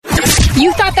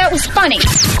You thought that was funny.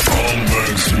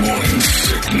 Holmberg's morning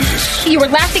sickness. You were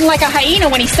laughing like a hyena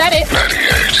when he said it.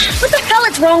 98. What the hell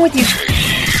is wrong with you?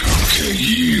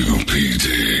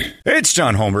 KUPD. It's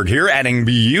John Holmberg here, adding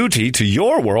beauty to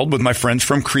your world with my friends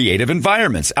from Creative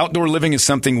Environments. Outdoor living is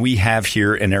something we have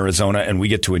here in Arizona, and we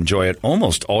get to enjoy it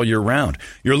almost all year round.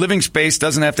 Your living space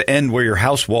doesn't have to end where your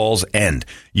house walls end.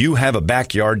 You have a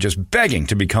backyard just begging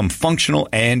to become functional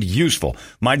and useful.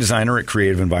 My designer at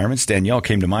Creative Environments, Danielle,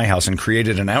 came to my house and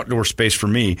created an outdoor space for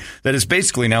me that is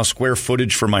basically now square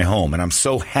footage for my home, and I'm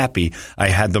so happy I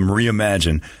had them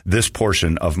reimagine this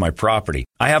portion of my property.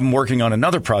 I have them working on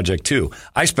another project, too.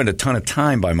 I spend a ton of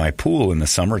time by my pool in the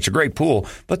summer. It's a great pool,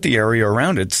 but the area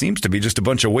around it seems to be just a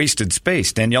bunch of wasted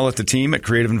space. Danielle at the team at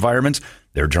Creative Environments,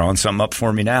 they're drawing something up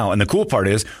for me now. And the cool part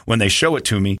is, when they show it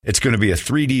to me, it's going to be a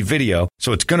 3D video,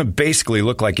 so it's going to basically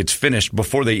look like it's finished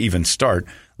before they even start.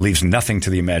 Leaves nothing to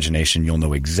the imagination. You'll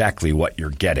know exactly what you're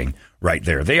getting right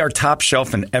there. They are top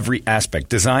shelf in every aspect.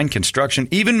 Design, construction,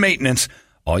 even maintenance.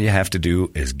 All you have to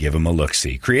do is give them a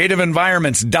look-see.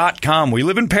 CreativeEnvironments.com. We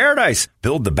live in paradise.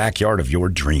 Build the backyard of your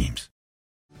dreams.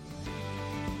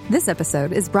 This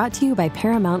episode is brought to you by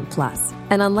Paramount Plus.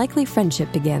 An unlikely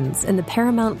friendship begins in the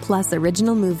Paramount Plus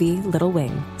original movie Little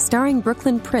Wing, starring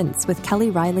Brooklyn Prince with Kelly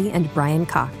Riley and Brian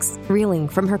Cox. Reeling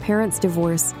from her parents'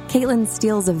 divorce, Caitlin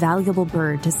steals a valuable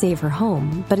bird to save her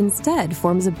home, but instead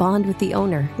forms a bond with the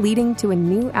owner, leading to a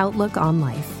new outlook on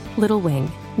life. Little Wing,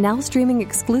 now streaming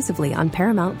exclusively on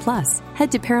Paramount Plus.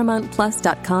 Head to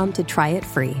ParamountPlus.com to try it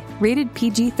free. Rated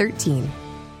PG-13.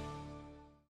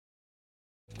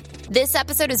 This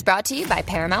episode is brought to you by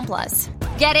Paramount Plus.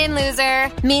 Get in, loser!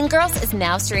 Mean Girls is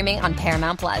now streaming on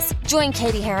Paramount Plus. Join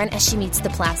Katie Heron as she meets the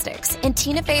plastics in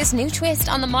Tina Fey's new twist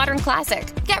on the modern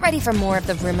classic. Get ready for more of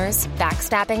the rumors,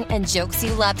 backstabbing, and jokes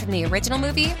you loved from the original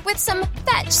movie with some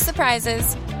fetch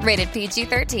surprises. Rated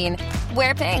PG-13.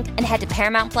 Wear pink and head to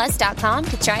ParamountPlus.com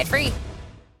to try it free.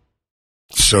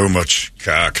 So much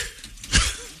cock.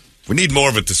 We need more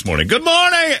of it this morning. Good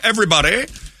morning, everybody.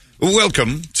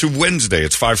 Welcome to Wednesday.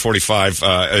 It's 5:45.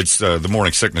 It's the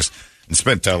morning sickness. And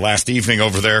spent last evening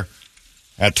over there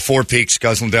at Four Peaks,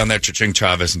 guzzling down that Cha-Ching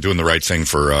Chavez and doing the right thing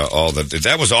for all the...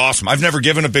 That was awesome. I've never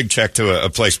given a big check to a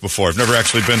place before. I've never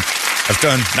actually been... I've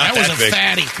done... Not that big.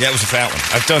 That was a fatty. Yeah, it was a fat one.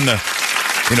 I've done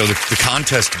the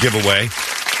contest giveaway.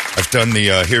 I've done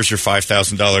the here's your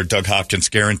 $5,000 Doug Hopkins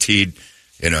guaranteed,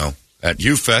 at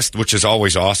U-Fest, which is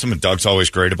always awesome, and Doug's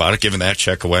always great about it, giving that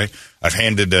check away. I've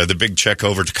handed the big check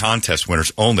over to contest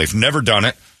winners only. I've never done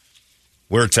it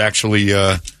where it's actually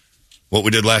what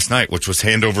we did last night, which was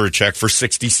hand over a check for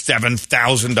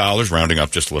 $67,000, rounding up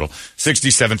just a little,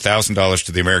 $67,000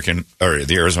 to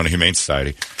the Arizona Humane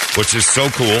Society, which is so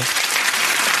cool.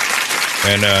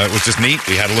 And it was just neat.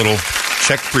 We had a little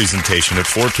check presentation at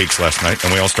Four Peaks last night,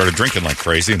 and we all started drinking like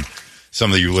crazy. And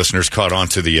some of you listeners caught on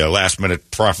to the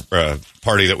last-minute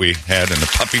party that we had and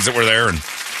the puppies that were there. And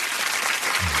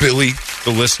Billy,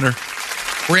 the listener.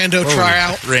 Rando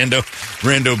tryout.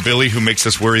 Rando Billy, who makes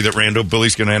us worry that Rando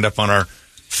Billy's going to end up on our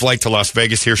flight to Las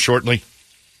Vegas here shortly.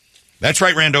 That's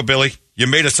right, Rando Billy. You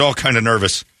made us all kind of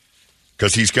nervous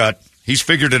because he's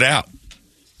figured it out.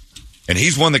 And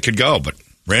he's one that could go, but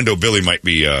Rando Billy might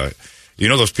be,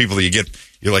 those people that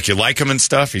you like him and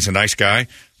stuff. He's a nice guy.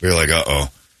 But you're like, uh-oh.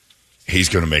 He's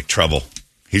going to make trouble.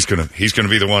 He's going to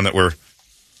be the one that we're,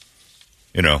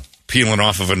 peeling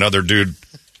off of another dude.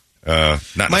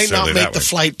 Might not make the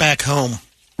flight back home.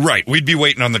 Right. We'd be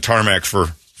waiting on the tarmac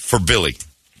for Billy.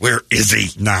 Where is he?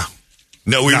 No,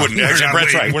 we wouldn't. Actually,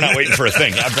 Brett's right. We're not waiting for a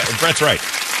thing. Brett's right.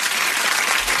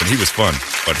 But he was fun.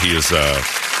 But he is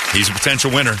he's a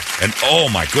potential winner. And oh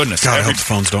my goodness. God, I hope the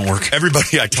phones don't work.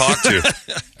 Everybody I talk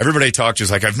to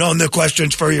is like, I've known the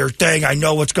questions for your thing. I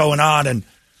know what's going on. And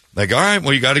like, all right,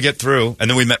 well, you got to get through. And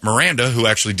then we met Miranda, who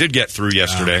actually did get through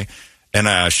yesterday.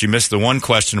 And she missed the one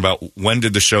question about when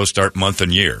did the show start, month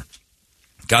and year.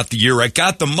 Got the year right,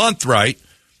 got the month right,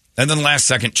 and then last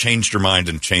second changed her mind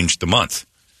and changed the month.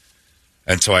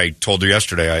 And so I told her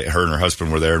yesterday, her and her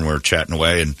husband were there and we were chatting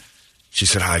away, and she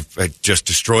said, it just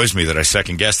destroys me that I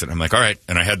second-guessed it. I'm like, all right.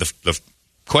 And I had the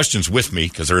questions with me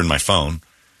because they're in my phone.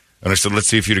 And I said, let's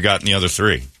see if you'd have gotten the other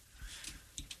three.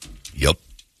 Yep.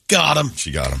 Got him.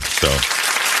 She got him. So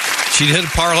she did a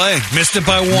parlay. Missed it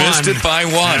by one.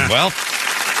 Yeah. Well,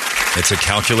 it's a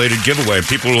calculated giveaway.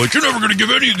 People are like, you're never going to give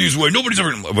any of these away. Nobody's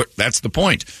ever going to. That's the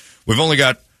point. We've only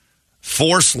got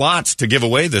 4 slots to give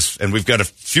away this, and we've got a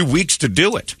few weeks to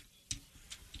do it.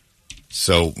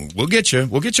 So we'll get you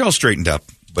all straightened up.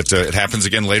 But it happens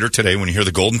again later today when you hear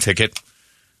the golden ticket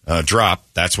drop.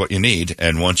 That's what you need.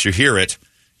 And once you hear it,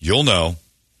 you'll know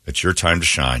it's your time to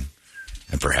shine.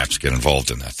 and perhaps get involved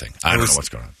in that thing. I don't know what's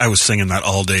going on. I was singing that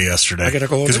all day yesterday. I gotta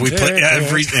go because we play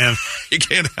every. You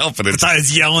can't help it.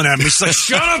 It's yelling at me. She's like,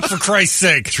 "Shut up, for Christ's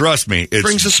sake!" Trust me, it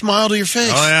brings a smile to your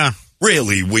face. Oh yeah,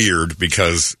 really weird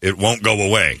because it won't go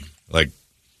away. Like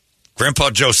Grandpa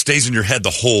Joe stays in your head the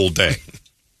whole day.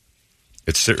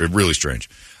 It's really strange.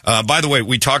 By the way,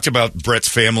 we talked about Brett's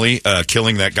family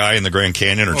killing that guy in the Grand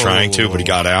Canyon or trying to, but he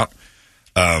got out.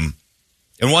 And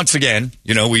once again,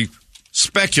 we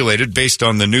speculated based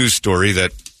on the news story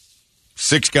that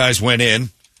 6 guys went in,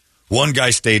 1 guy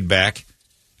stayed back,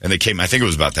 and they came. I think it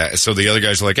was about that. So the other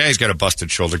guys were like, "Hey, he's got a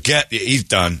busted shoulder. He's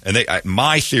done." And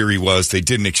my theory was they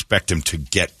didn't expect him to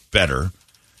get better.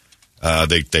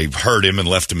 They hurt him and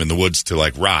left him in the woods to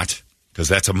rot because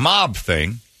that's a mob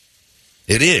thing.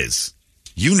 It is.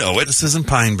 You know it. This isn't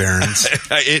Pine Barrens.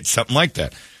 It's something like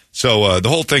that. So the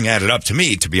whole thing added up to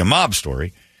me to be a mob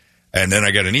story. And then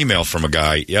I got an email from a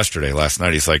guy last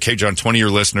night. He's like, "Hey, John, 20-year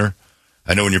listener.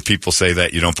 I know when your people say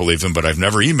that, you don't believe them, but I've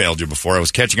never emailed you before. I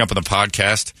was catching up on the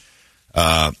podcast,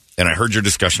 and I heard your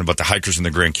discussion about the hikers in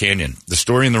the Grand Canyon. The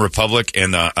story in the Republic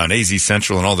and on AZ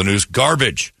Central and all the news,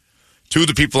 garbage. 2 of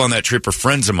the people on that trip are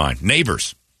friends of mine,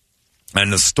 neighbors.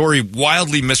 And the story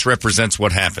wildly misrepresents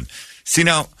what happened." See,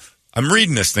 now, I'm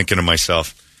reading this thinking to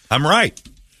myself, I'm right.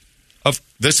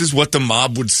 This is what the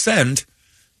mob would send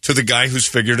to the guy who's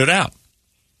figured it out.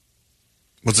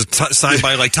 Was it signed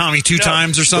by Tommy 2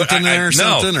 times or something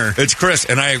something? Or? It's Chris,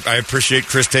 and I appreciate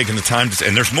Chris taking the time to.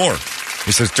 And there's more.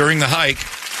 He says, during the hike,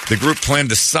 the group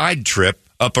planned a side trip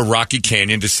up a rocky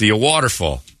canyon to see a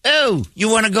waterfall. Oh, you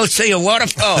want to go see a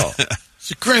waterfall?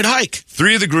 It's a great hike.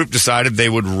 3 of the group decided they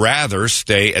would rather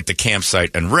stay at the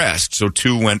campsite and rest, so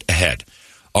 2 went ahead.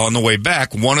 On the way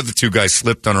back, one of the 2 guys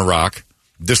slipped on a rock,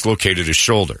 dislocated his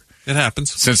shoulder. It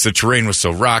happens. Since the terrain was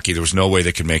so rocky, there was no way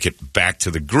they could make it back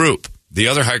to the group. The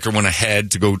other hiker went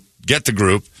ahead to go get the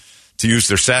group to use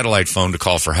their satellite phone to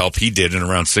call for help. He did, and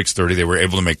around 6:30, they were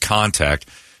able to make contact,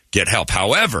 get help.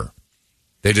 However,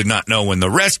 they did not know when the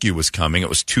rescue was coming. It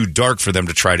was too dark for them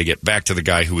to try to get back to the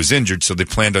guy who was injured, so they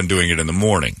planned on doing it in the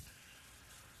morning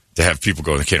to have people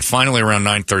go in the canyon. Finally, around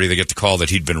 9:30, they get the call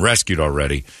that he'd been rescued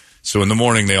already. So in the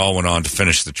morning, they all went on to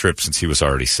finish the trip since he was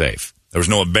already safe. There was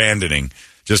no abandoning,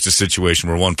 just a situation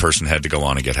where one person had to go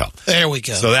on and get help. There we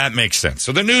go. So that makes sense.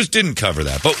 So the news didn't cover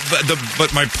that.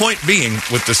 But my point being,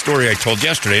 with the story I told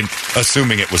yesterday,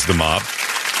 assuming it was the mob,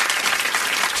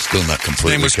 still not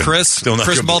completely. His name was Chris.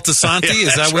 Chris Baltasanti.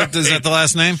 Is that the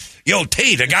last name? Yo,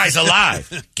 T, the guy's alive.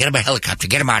 Get him a helicopter.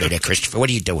 Get him out of there, Christopher. What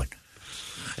are you doing?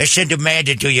 Let's send a man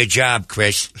to do your job,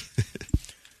 Chris.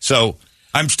 So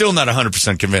I'm still not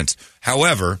 100% convinced.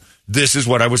 However, this is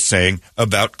what I was saying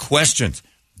about questions.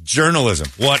 Journalism.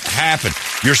 What happened?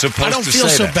 You're supposed to say that. I don't feel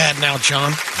so bad now,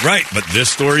 John. Right, but this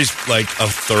story's like a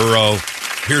thorough,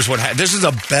 here's what happened. This is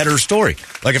a better story.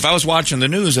 Like if I was watching the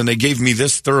news and they gave me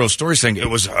this thorough story saying it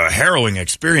was a harrowing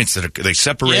experience that they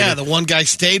separated. Yeah, the one guy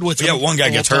stayed with him. Yeah, one guy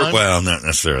gets hurt. Well, not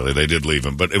necessarily. They did leave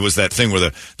him. But it was that thing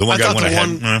where the one guy went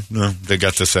ahead. No, they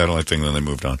got the satellite thing, then they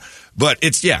moved on. But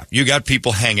it's, you got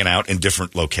people hanging out in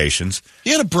different locations.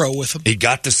 He had a bro with him. He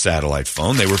got the satellite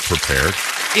phone. They were prepared.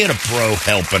 He had a bro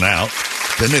helping out.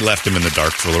 Then they left him in the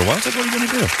dark for a little while. I was like, what are you going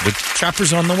to do? The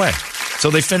chopper's on the way.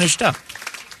 So they finished up.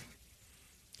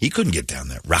 He couldn't get down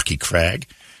that rocky crag.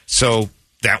 So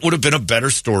that would have been a better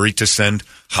story to send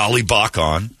Holly Bach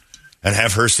on and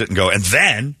have her sit and go. And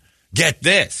then, get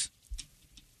this.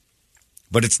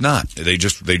 But it's not. They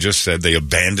just said they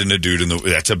abandoned a dude in the.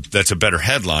 That's a better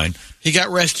headline. He got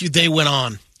rescued. They went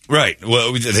on. Right.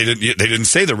 Well, they didn't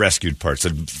say the rescued parts.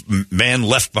 A man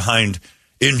left behind,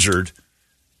 injured,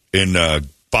 in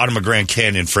bottom of Grand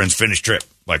Canyon. Friends finished trip.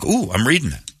 Like, ooh, I'm reading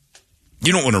that.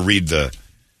 You don't want to read the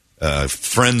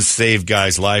friends saved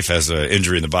guy's life as an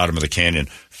injury in the bottom of the canyon.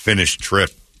 Finished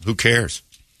trip. Who cares?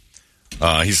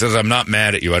 He says, I'm not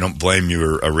mad at you. I don't blame you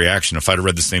or a reaction. If I'd have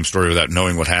read the same story without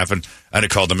knowing what happened, I'd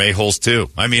have called them a-holes too.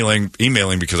 I'm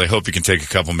emailing because I hope you can take a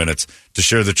couple minutes to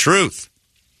share the truth.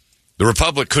 The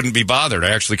Republic couldn't be bothered.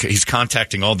 He's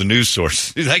contacting all the news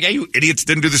sources. He's like, hey, you idiots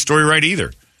didn't do the story right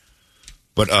either.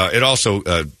 But it also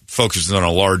focuses on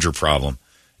a larger problem,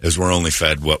 is we're only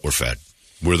fed what we're fed.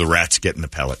 We're the rats getting the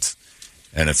pellets.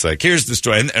 And it's like, here's the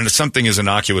story. And if something as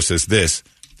innocuous as this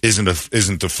isn't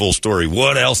the full story,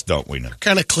 what else don't we know?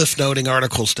 Kind of cliff noting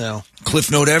articles now.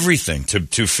 Cliff note everything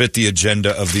to fit the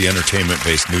agenda of the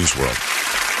entertainment-based news world.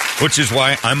 Which is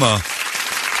why I'm a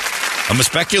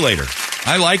speculator.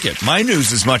 I like it. My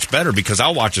news is much better because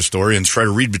I'll watch a story and try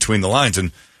to read between the lines,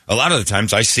 and a lot of the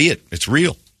times I see it. It's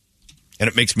real. And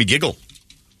it makes me giggle.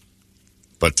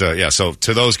 But, so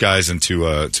to those guys and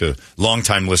to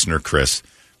longtime listener Chris,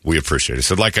 we appreciate it.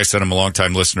 So like I said, I'm a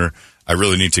long-time listener. I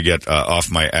really need to get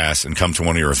off my ass and come to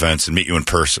one of your events and meet you in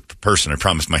person. I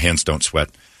promise my hands don't sweat.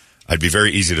 I'd be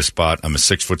very easy to spot. I'm a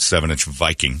 6'7"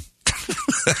 Viking.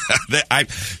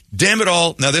 Damn it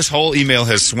all. Now, this whole email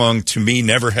has swung to me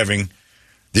never having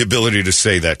the ability to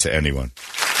say that to anyone.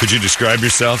 Could you describe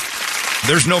yourself?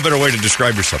 There's no better way to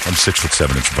describe yourself. I'm 6'7"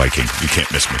 Viking. You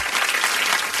can't miss me.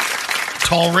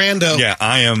 Tall rando. Yeah,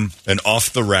 I am an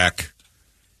off-the-rack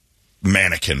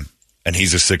mannequin, and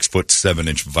he's a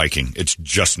 6'7" Viking. It's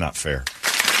just not fair.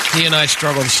 He and I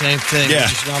struggle the same thing. Yeah. We're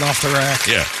just not off the rack.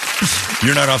 Yeah.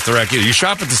 You're not off the rack either. You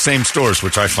shop at the same stores,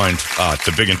 which I find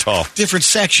the big and tall. Different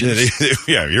sections.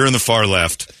 Yeah, you're in the far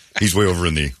left. He's way over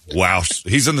in the wow.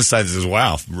 He's on the side that says,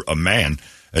 wow, a man.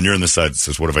 And you're on the side that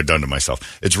says, what have I done to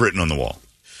myself? It's written on the wall.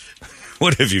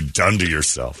 What have you done to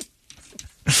yourself?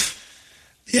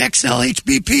 The XL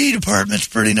HBP department's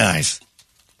pretty nice.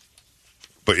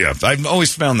 But yeah, I've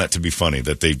always found that to be funny,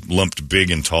 that they lumped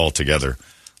big and tall together.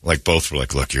 Like both were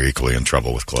like, look, you're equally in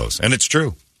trouble with clothes. And it's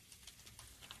true.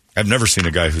 I've never seen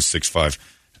a guy who's 6'5",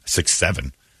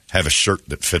 6'7", have a shirt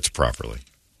that fits properly.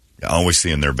 I always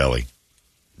see in their belly.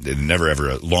 Never ever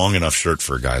a long enough shirt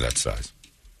for a guy that size.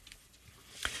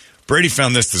 Brady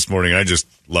found this morning, and I just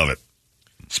love it.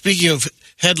 Speaking of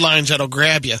headlines that'll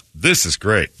grab you. This is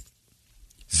great.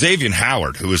 Xavien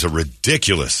Howard, who is a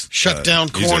ridiculous... shutdown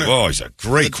corner. He's a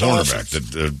great cornerback.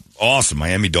 The awesome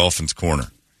Miami Dolphins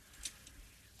corner.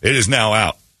 It is now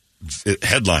out.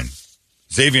 Headline.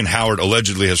 Xavien Howard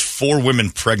allegedly has 4 women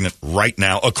pregnant right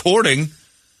now, according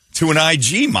to an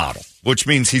IG model, which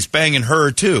means he's banging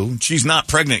her, too. She's not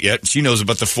pregnant yet. She knows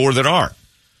about the 4 that are.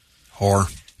 Whore.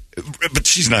 But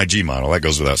she's an IG model. That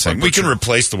goes without saying. We can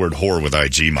replace the word whore with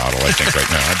IG model, I think, right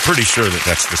now. I'm pretty sure that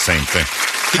that's the same thing.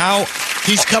 How...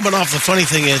 He's coming off, the funny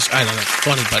thing is, I don't know,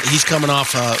 funny, but he's coming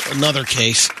off another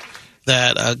case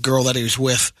that a girl that he was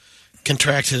with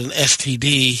contracted an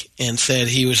STD and said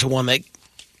he was the one that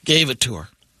gave it to her.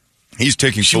 He's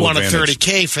taking She full wanted advantage.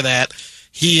 $30K for that.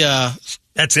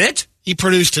 That's it? He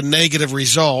produced a negative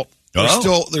result.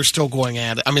 Oh. They're still going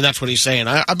at it. I mean, that's what he's saying.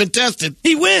 I've been tested.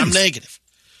 He wins. I'm negative.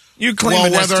 You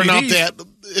claim whether STD. or not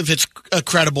if it's a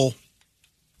credible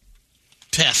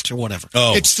test or whatever.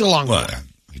 Oh. It's still ongoing. Well,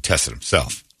 he tested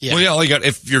himself. Yeah. Well, yeah, all you got,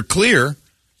 if you're clear,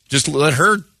 just let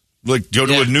her go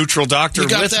to a neutral doctor You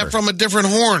got with that her. from a different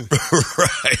horn.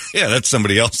 Right. Yeah, that's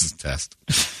somebody else's test.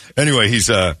 Anyway, he's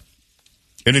an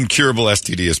incurable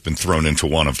STD has been thrown into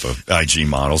one of the IG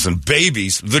models. And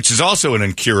babies, which is also an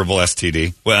incurable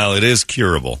STD, well, it is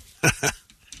curable.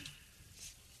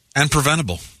 And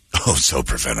preventable. Oh, so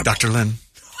preventable. Dr. Lynn.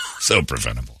 So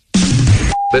preventable.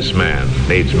 This man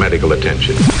needs medical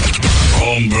attention.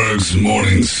 Holmberg's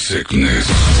morning sickness.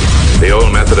 The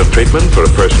old method of treatment for a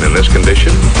person in this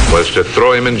condition was to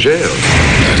throw him in jail.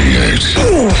 98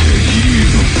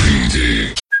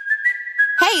 KUPD.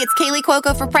 Hey, it's Kaylee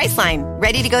Cuoco for Priceline.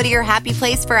 Ready to go to your happy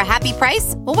place for a happy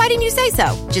price? Well, why didn't you say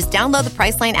so? Just download the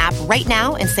Priceline app right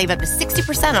now and save up to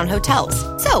 60% on hotels.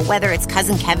 So whether it's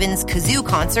Cousin Kevin's Kazoo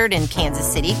Concert in Kansas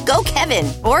City, go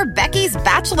Kevin, or Becky's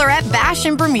Bachelorette Bash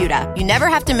in Bermuda, you never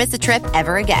have to miss a trip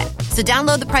ever again. So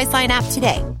download the Priceline app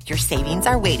today. Your savings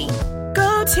are waiting.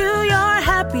 Go to your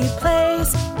happy place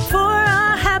for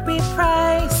a happy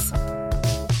price.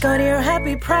 Go to your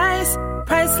happy price,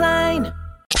 Priceline.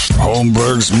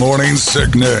 Holmberg's morning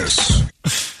sickness.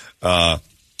 So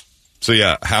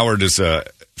yeah, Howard is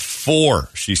 4,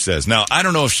 she says. Now, I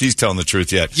don't know if she's telling the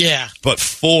truth yet. Yeah. But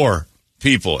 4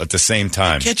 people at the same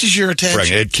time. It catches your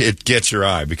attention. It gets your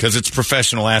eye because it's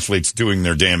professional athletes doing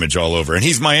their damage all over. And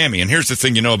he's Miami. And here's the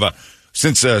thing about,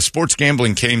 since sports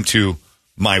gambling came to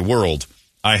my world,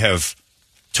 I have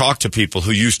talked to people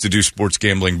who used to do sports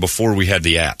gambling before we had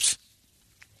the apps.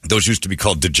 Those used to be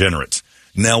called degenerates.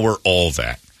 Now we're all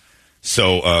that.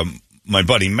 So my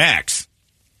buddy Max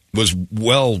was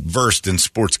well versed in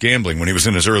sports gambling. When he was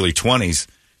in his early 20s,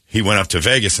 he went up to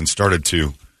Vegas and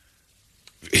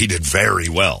he did very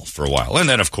well for a while. And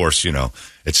then, of course,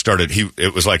 it started,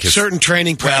 it was like certain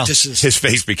training practices. His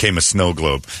face became a snow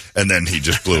globe, and then he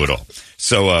just blew it all.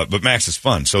 So, but Max is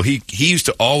fun. So he used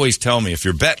to always tell me, if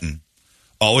you're betting,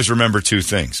 always remember 2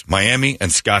 things. Miami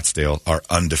and Scottsdale are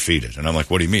undefeated. And I'm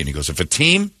like, what do you mean? He goes, if a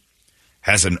team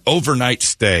has an overnight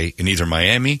stay in either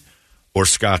Miami or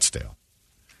Scottsdale,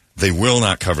 they will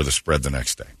not cover the spread the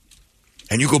next day.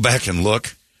 And you go back and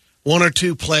look. 1 or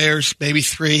 2 players, maybe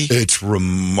 3. It's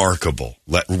remarkable.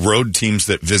 Road teams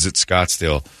that visit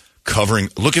Scottsdale covering.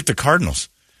 Look at the Cardinals.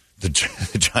 The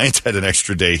Giants had an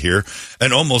extra day here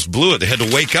and almost blew it. They had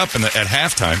to wake up at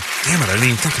halftime. Damn it, I didn't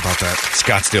even think about that.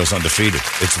 Scottsdale's undefeated.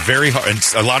 It's very hard. And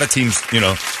a lot of teams,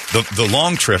 the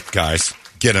long trip guys,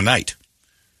 get a night.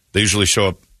 They usually show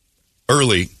up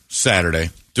early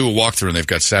Saturday, do a walkthrough, and they've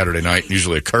got Saturday night,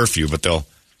 usually a curfew, but they'll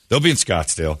be in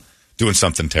Scottsdale doing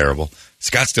something terrible.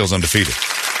 Scottsdale's undefeated.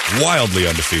 Wildly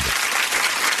undefeated.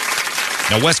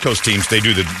 Now, West Coast teams, they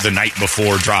do the night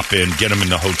before, drop in, get them in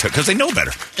the hotel, because they know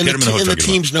better. And the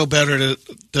teams know better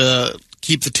to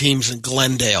keep the teams in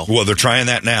Glendale. Well, they're trying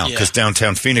that now, because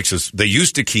downtown Phoenix they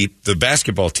used to keep the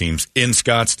basketball teams in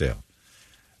Scottsdale.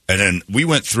 And then we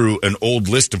went through an old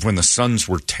list of when the Suns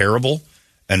were terrible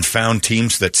and found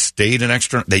teams that stayed an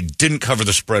extra. They didn't cover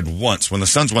the spread once. When the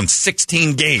Suns won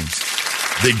 16 games,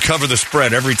 they'd cover the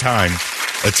spread every time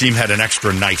a team had an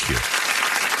extra night here.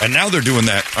 And now they're doing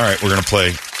that. All right, we're going to play.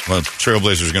 Well,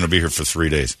 Trailblazers are going to be here for 3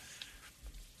 days.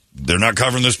 They're not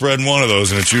covering the spread in one of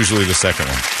those, and it's usually the second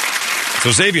one. So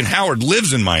Xavien Howard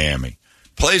lives in Miami,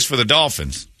 plays for the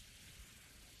Dolphins,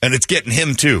 and it's getting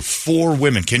him, too. 4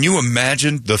 women. Can you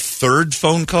imagine the third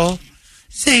phone call?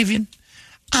 Xavien,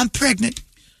 I'm pregnant.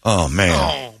 Oh,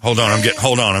 man. Hold on,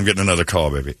 I'm getting another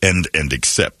call, baby. And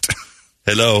accept.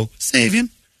 Hello? Xavien?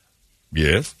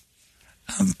 Yes?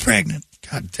 I'm pregnant.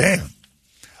 God damn.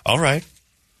 All right.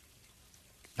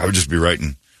 I would just be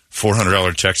writing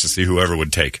 $400 checks to see whoever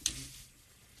would take.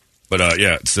 But,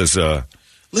 it says...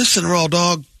 Listen, raw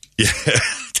dog. Yeah,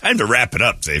 time to wrap it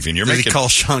up, Xavien. Did he call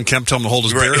Sean Kemp, tell him to hold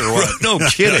his beer or what? No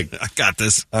kidding. I got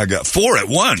this. I got 4 at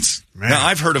once. Man. Now,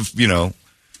 I've heard of,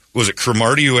 was it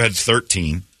Cromartie who had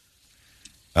 13?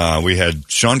 We had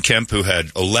Sean Kemp who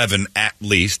had 11 at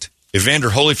least. Evander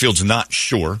Holyfield's not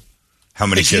sure how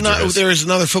many kids are his. There is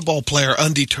another football player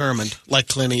undetermined, like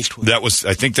Clint Eastwood.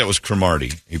 I think that was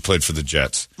Cromartie. He played for the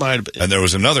Jets. Might have been. And there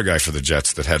was another guy for the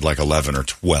Jets that had like 11 or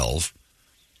 12.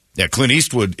 Yeah, Clint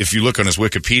Eastwood, if you look on his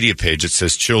Wikipedia page, it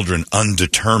says children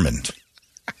undetermined.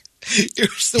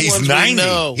 He's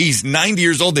 90. He's 90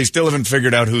 years old. They still haven't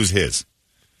figured out who's his.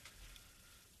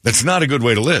 That's not a good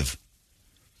way to live.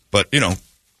 But, yeah,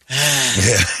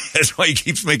 that's why he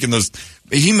keeps making those.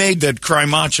 He made that Cry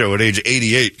Macho at age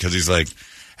 88 because he's like,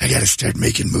 I got to start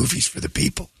making movies for the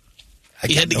people.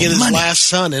 He had to get his last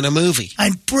son in a movie.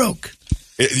 I'm broke.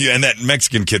 And that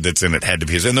Mexican kid that's in it had to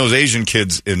be his. And those Asian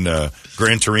kids in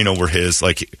Gran Torino were his.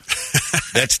 Like,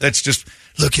 that's just...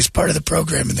 Look, as part of the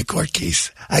program in the court case,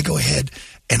 I go ahead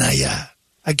and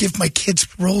I give my kids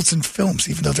roles in films,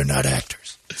 even though they're not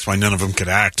actors. That's why none of them could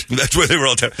act. That's why they were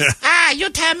all... You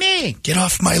tell me. Get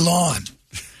off my lawn.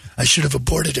 I should have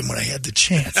aborted him when I had the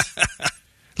chance.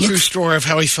 True story of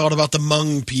how he felt about the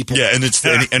Hmong people. Yeah,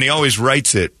 and he always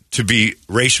writes it to be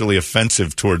racially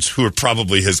offensive towards who are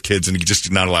probably his kids, and he's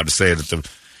just not allowed to say it at the...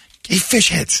 Hey, fish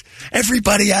heads,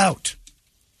 everybody out.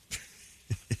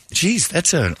 Jeez,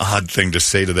 that's an odd thing to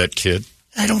say to that kid.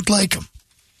 I don't like him.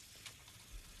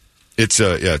 It's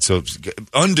so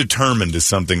undetermined is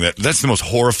something that's the most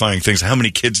horrifying thing. So how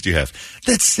many kids do you have?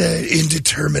 That's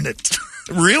indeterminate.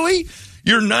 Really?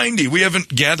 You're 90. We haven't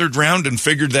gathered round and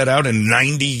figured that out in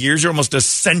 90 years. You're almost a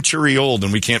century old,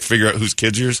 and we can't figure out whose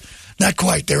kid's yours? Not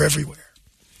quite. They're everywhere.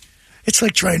 It's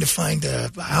like trying to find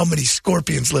how many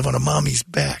scorpions live on a mommy's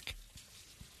back.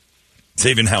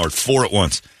 Xavien Howard, 4 at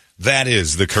once. That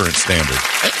is the current standard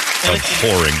of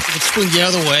whoring. It's swing the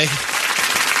other way.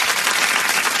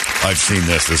 I've seen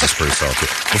this. This is pretty solid.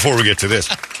 Before we get to this,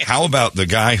 how about the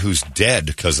guy who's dead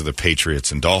because of the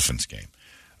Patriots and Dolphins game?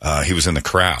 He was in the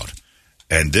crowd.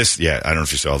 And this, I don't know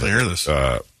if you saw that. Hear this.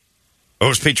 It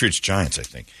was Patriots-Giants, I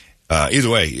think. Either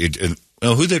way,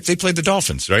 they played the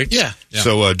Dolphins, right? Yeah.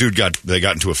 So, they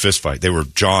got into a fist fight. They were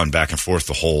jawing back and forth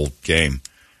the whole game.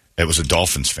 It was a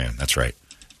Dolphins fan, that's right.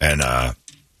 And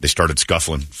they started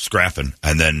scuffling, scrapping,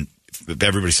 and then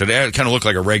everybody said, it kind of looked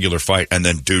like a regular fight, and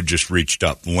then dude just reached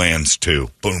up, lands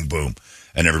 2, boom, boom.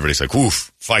 And everybody's like,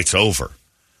 woof, fight's over.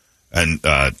 And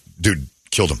dude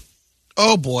killed him.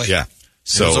 Oh, boy. Yeah.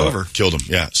 So, it was over. Killed him,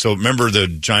 yeah. So remember the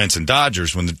Giants and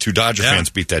Dodgers, when the 2 Dodger fans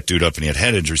beat that dude up and he had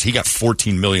head injuries, he got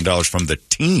 $14 million from the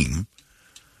team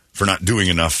for not doing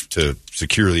enough to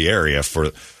secure the area.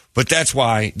 But that's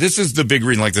why, this is the big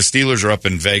reason, like the Steelers are up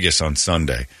in Vegas on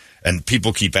Sunday, and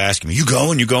people keep asking me, you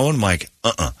going? I'm like,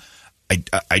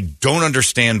 I don't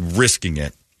understand risking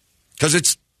it, because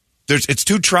it's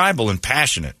too tribal and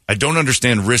passionate. I don't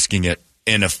understand risking it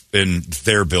in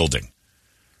their building.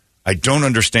 I don't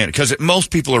understand it, because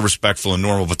most people are respectful and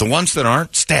normal, but the ones that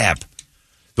aren't, stab.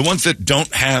 The ones that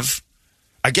don't have,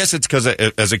 I guess it's because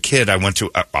as a kid I went to,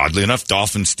 oddly enough,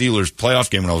 Dolphins-Steelers playoff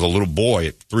game when I was a little boy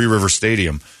at Three River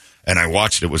Stadium, and I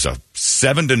watched it. It was a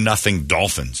 7-0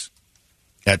 Dolphins.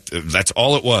 That's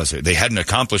all it was. They hadn't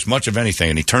accomplished much of anything,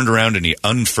 and he turned around and he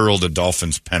unfurled a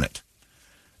Dolphins pennant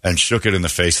and shook it in the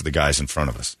face of the guys in front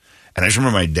of us. And I just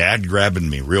remember my dad grabbing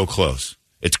me real close.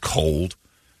 It's cold.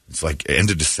 It's like end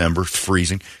of December,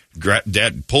 freezing.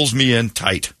 Dad pulls me in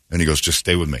tight, and he goes, just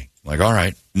stay with me. I'm like, all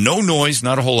right. No noise,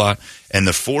 not a whole lot. And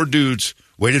the 4 dudes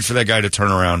waited for that guy to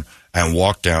turn around and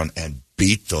walk down and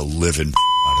beat the living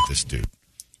out of this dude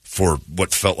for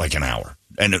what felt like an hour.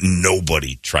 And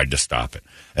nobody tried to stop it.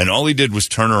 And all he did was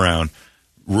turn around,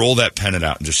 roll that pennant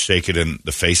out, and just shake it in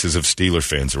the faces of Steeler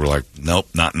fans that were like, nope,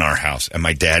 not in our house. And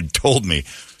my dad told me,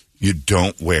 you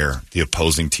don't wear the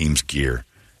opposing team's gear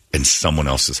in someone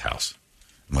else's house.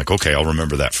 I'm like, okay, I'll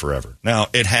remember that forever. Now,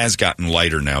 it has gotten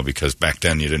lighter now because back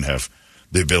then you didn't have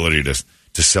the ability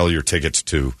to sell your tickets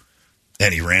to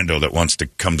any rando that wants to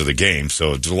come to the game.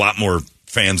 So there's a lot more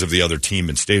fans of the other team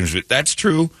in stadiums. But that's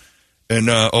true in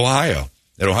Ohio,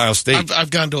 at Ohio State. I've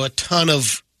gone to a ton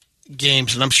of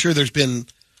games, and I'm sure there's been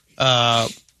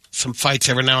some fights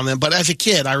every now and then. But as a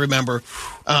kid, I remember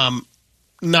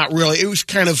not really. It was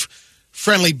kind of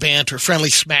friendly banter, friendly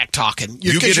smack talking.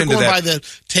 You're going by the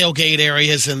tailgate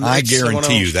areas, and I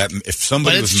guarantee you that if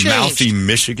somebody was mouthy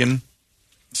Michigan,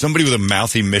 somebody with a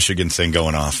mouthy Michigan thing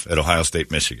going off at Ohio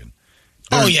State, Michigan,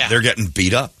 they're getting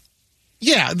beat up.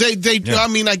 Yeah, they. I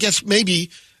mean, I guess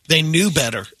maybe they knew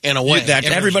better in a way. That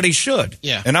everybody should.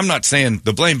 Yeah, and I'm not saying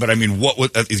the blame, but I mean,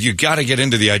 you got to get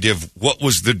into the idea of what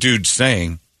was the dude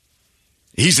saying.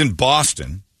 He's in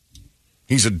Boston.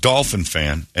 He's a Dolphin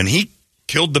fan, and he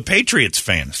killed the Patriots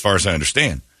fan, as far as I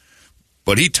understand.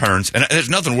 But he turns, and there's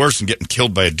nothing worse than getting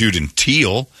killed by a dude in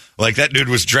teal. Like that dude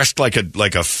was dressed like a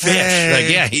fish.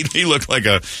 Hey. Like, he looked like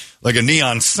a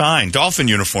neon sign. Dolphin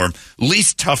uniform,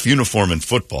 least tough uniform in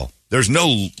football. There's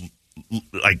no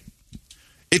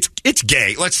it's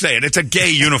gay. Let's say it. It's a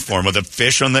gay uniform with a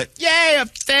fish on the a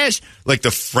fish. Like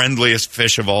the friendliest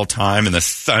fish of all time, and the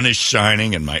sun is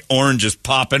shining, and my orange is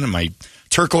popping, and my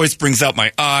turquoise brings out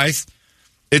my eyes.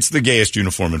 It's the gayest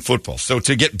uniform in football. So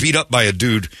to get beat up by a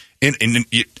dude,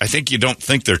 I think you don't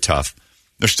think they're tough.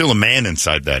 There's still a man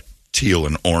inside that teal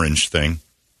and orange thing.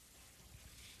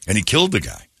 And he killed the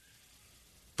guy.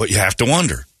 But you have to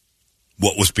wonder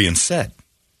what was being said.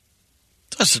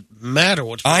 Doesn't matter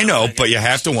what. I know, but you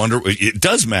have to wonder. It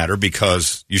does matter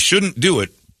because you shouldn't do it,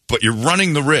 but you're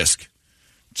running the risk.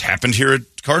 It's happened here at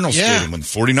Cardinals Stadium when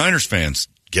 49ers fans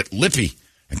get lippy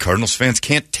and Cardinals fans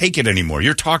can't take it anymore.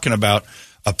 You're talking about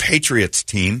a Patriots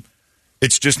team.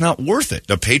 It's just not worth it.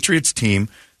 A Patriots team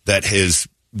that has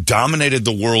dominated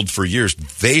the world for years.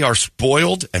 They are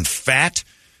spoiled and fat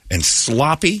and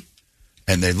sloppy,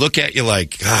 and they look at you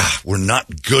like, we're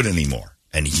not good anymore,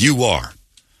 and you are.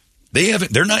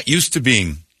 They're not used to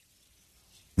being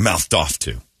mouthed off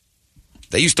to.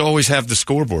 They used to always have the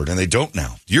scoreboard, and they don't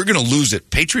now. You're going to lose it.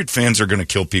 Patriot fans are going to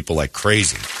kill people like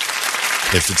crazy.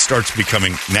 If it starts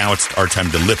becoming, now it's our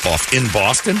time to lip off in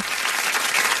Boston.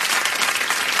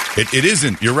 It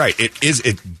isn't. You're right.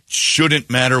 It shouldn't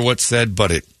matter what's said,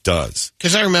 but it does.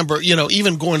 Because I remember,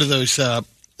 even going to those,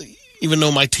 even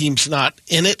though my team's not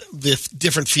in it, the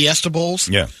different Fiesta Bowls.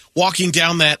 Yeah. Walking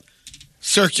down that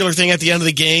circular thing at the end of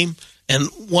the game, and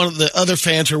one of the other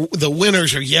fans, or the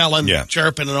winners, are yelling,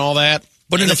 chirping, and all that.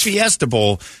 But in a Fiesta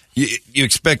Bowl, you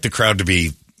expect the crowd to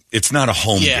be. It's not a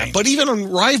home game. Yeah, but even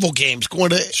on rival games,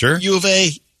 going to U of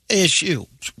A, ASU,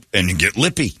 and you get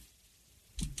lippy.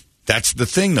 That's the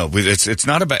thing, though. It's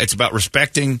not about. It's about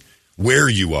respecting where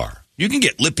you are. You can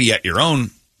get lippy at your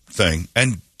own thing.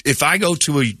 And if I go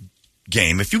to a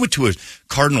game, if you went to a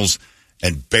Cardinals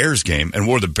and Bears game and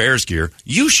wore the Bears gear,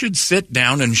 you should sit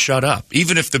down and shut up,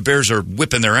 even if the Bears are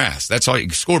whipping their ass. That's all.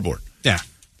 Scoreboard. Yeah.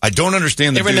 I don't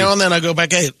understand. Every now and then I go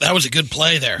back. Hey, that was a good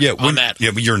play there. Yeah, on that.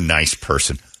 Yeah, but you're a nice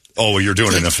person. Oh, well, you're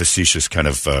doing it in a facetious kind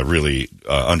of really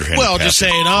underhanded. Well, just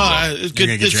saying, it's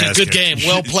a good game.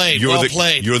 Well played. Well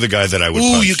played. You're the guy that I would.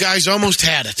 Ooh, punch. you guys almost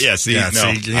had it. Yeah, see,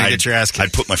 get your ass kicked.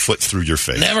 I'd put my foot through your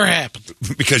face. Never happened.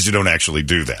 Because you don't actually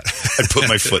do that. I'd put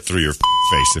my foot through your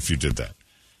face if you did that.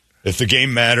 If the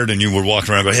game mattered and you were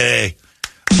walking around going, hey.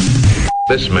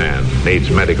 This man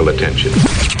needs medical attention.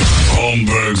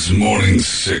 Holmberg's morning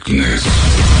sickness.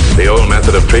 The old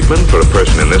method of treatment for a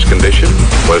person in this condition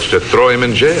was to throw him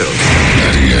in jail.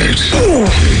 98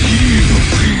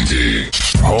 KUPD.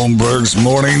 Holmberg's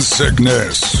morning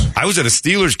sickness. I was at a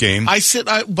Steelers game. I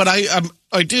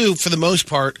do for the most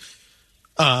part.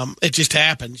 It just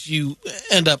happens. You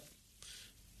end up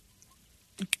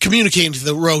communicating to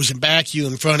the rows and back you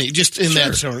in front of you, just in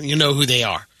that zone. You know who they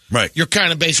are. Right. You're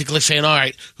kind of basically saying, all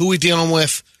right, who are we dealing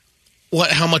with?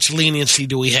 How much leniency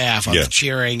do we have on the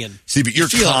cheering? And see, but you're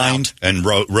kind and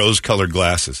rose-colored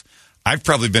glasses. I've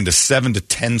probably been to 7 to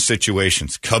 10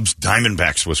 situations. Cubs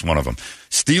Diamondbacks was one of them.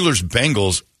 Steelers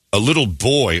Bengals, a little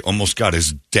boy almost got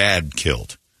his dad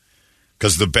killed.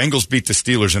 because the Bengals beat the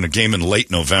Steelers in a game in late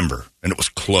November, and it was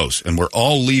close. And we're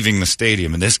all leaving the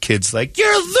stadium, and this kid's like,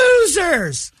 "You're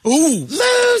losers! Ooh,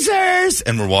 losers!"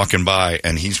 And we're walking by,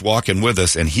 and he's walking with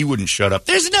us, and he wouldn't shut up.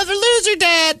 "There's another loser,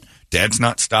 Dad." Dad's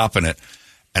not stopping it.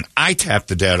 And I tapped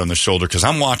the dad on the shoulder because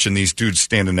I'm watching these dudes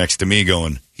standing next to me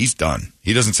going, "He's done."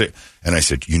 He doesn't say, and I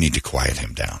said, "You need to quiet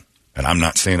him down." And I'm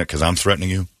not saying it because I'm threatening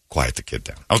you. Quiet the kid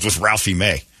down. I was with Ralphie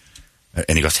May.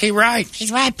 And he goes, "Hey, right.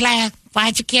 He's right, player.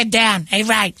 Quiet your kid down. Hey,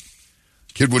 right."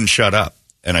 Kid wouldn't shut up.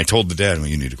 And I told the dad, "Well,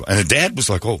 you need to go." And the dad was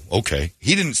like, "Oh, okay."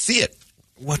 He didn't see it.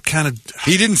 What kind of...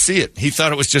 He didn't see it. He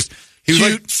thought it was just... He was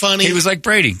cute, like, funny. He was like,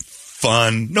 "Brady,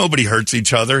 fun. Nobody hurts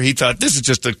each other." He thought, this is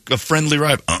just a friendly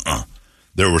ride.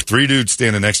 There were 3 dudes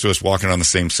standing next to us walking on the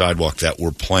same sidewalk that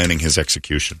were planning his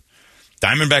execution.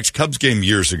 Diamondbacks-Cubs game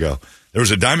years ago. There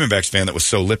was a Diamondbacks fan that was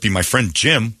so lippy. My friend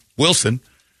Jim Wilson,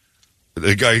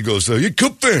 the guy who goes, "You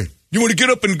Cub fan, you want to get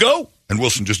up and go?" And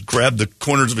Wilson just grabbed the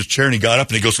corners of his chair and he got up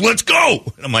and he goes, "Let's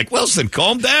go." And I'm like, "Wilson,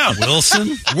 calm down."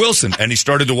 Wilson. And he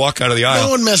started to walk out of the aisle.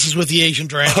 No one messes with the Asian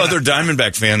dragon. Other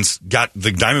Diamondback fans got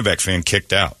the Diamondback fan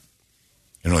kicked out.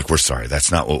 And they're like, "We're sorry, that's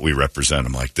not what we represent."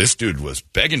 I'm like, this dude was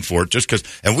begging for it just because.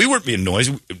 And we weren't being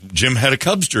noisy. Jim had a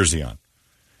Cubs jersey on.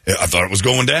 I thought it was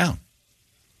going down.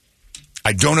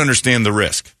 I don't understand the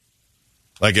risk.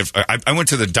 Like, if I went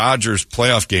to the Dodgers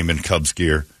playoff game in Cubs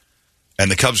gear,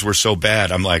 and the Cubs were so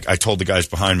bad, I'm like, I told the guys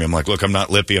behind me, I'm like, "Look, I'm not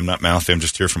lippy, I'm not mouthy, I'm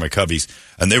just here for my Cubbies."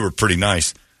 And they were pretty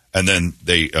nice. And then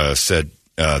they said,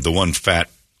 the one fat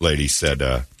lady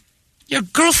said, "Your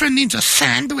girlfriend needs a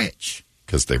sandwich."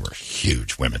 Because they were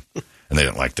huge women. And they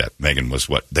didn't like that. Megan was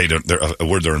what? A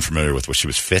word they're unfamiliar with was she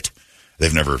was fit.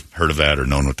 They've never heard of that or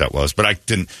known what that was. But I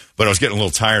was getting a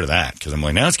little tired of that because I'm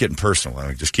like, now it's getting personal. I'm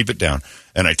like, just keep it down.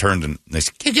 And I turned and they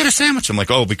said, "Can you get a sandwich?" I'm like,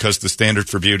 "Oh, because the standard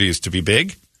for beauty is to be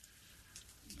big?"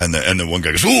 And the one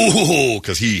guy goes, "Ooh,"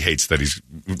 because he hates that he's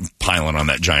piling on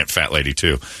that giant fat lady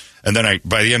too. And then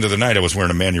by the end of the night, I was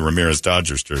wearing a Manny Ramirez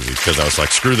Dodgers jersey because I was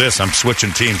like, screw this, I'm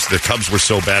switching teams. The Cubs were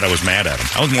so bad, I was mad at them.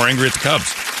 I was more angry at the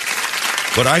Cubs.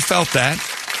 But I felt that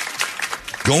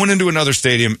going into another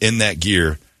stadium in that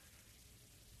gear,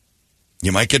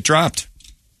 you might get dropped.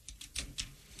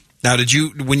 Now,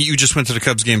 when you just went to the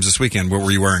Cubs games this weekend, what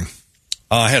were you wearing?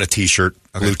 I had a T-shirt,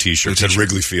 blue T-shirt, had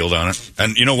Wrigley Field on it.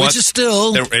 And you know what? Which is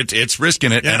still... It's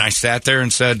risking it. Yeah. And I sat there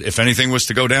and said, if anything was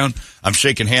to go down, I'm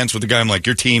shaking hands with the guy. I'm like,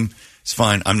 "Your team is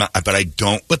fine. I'm not, but I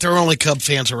don't." But there were only Cub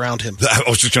fans around him. I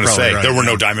was just going to say, there were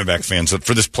no Diamondback fans.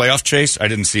 For this playoff chase, I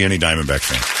didn't see any Diamondback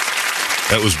fans.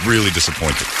 That was really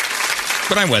disappointing.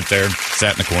 But I went there,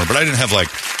 sat in the corner. But I didn't have, like,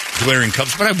 glaring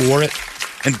Cubs, but I wore it.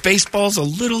 And baseball's a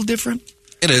little different.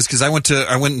 It is, because I went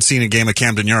and seen a game at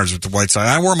Camden Yards with the White Sox.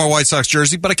 I wore my White Sox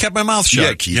jersey, but I kept my mouth shut.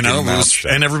 Yeah, keep your mouth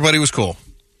shut. And everybody was cool.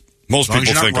 Most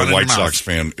people think a White Sox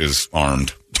fan is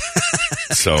armed.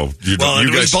 So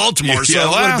it was Baltimore, so it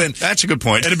would have been. That's a good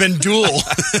point. It'd have been dual.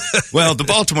 Well, the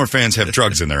Baltimore fans have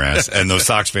drugs in their ass, and those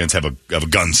Sox fans have a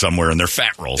gun somewhere in their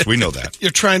fat rolls. We know that. You're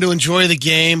trying to enjoy the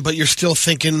game, but you're still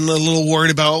thinking a little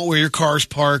worried about where your car's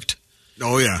parked.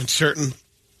 Oh yeah, and certain.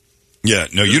 Yeah,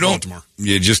 no, you don't. Baltimore.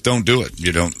 You just don't do it.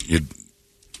 You don't.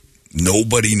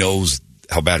 Nobody knows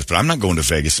how bad it is. But I'm not going to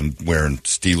Vegas and wearing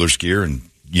Steelers gear and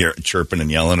chirping and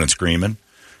yelling and screaming.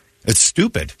 It's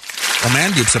stupid. Well,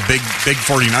 Mangoop's a big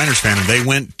 49ers fan, and they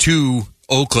went to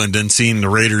Oakland and seen the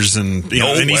Raiders, and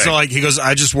he's like, he goes,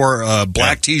 "I just wore a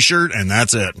black T-shirt, and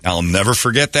that's it." I'll never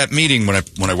forget that meeting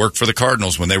when I worked for the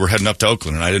Cardinals when they were heading up to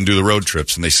Oakland, and I didn't do the road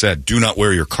trips, and they said, "Do not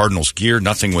wear your Cardinals gear,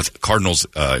 nothing with Cardinals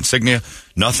insignia,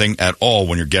 nothing at all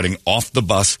when you're getting off the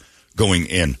bus going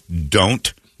in.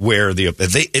 Don't wear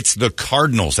it's the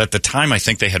Cardinals." At the time, I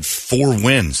think they had 4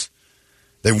 wins.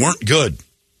 They weren't good,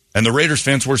 and the Raiders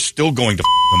fans were still going to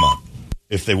them up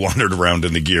if they wandered around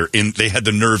in the gear. They had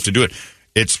the nerve to do it.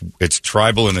 It's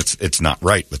tribal and it's not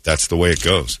right, but that's the way it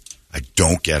goes. I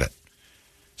don't get it.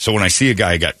 So when I see a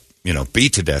guy got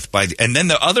beat to death and then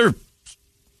the other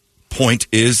point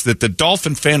is that the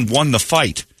Dolphin fan won the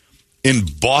fight in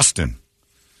Boston,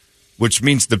 which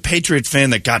means the Patriot fan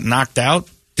that got knocked out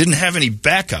didn't have any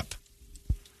backup.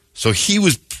 So he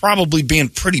was probably being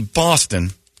pretty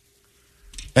Boston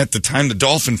at the time the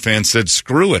Dolphin fan said,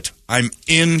 "Screw it. I'm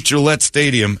in Gillette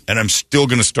Stadium, and I'm still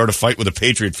going to start a fight with a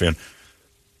Patriot fan."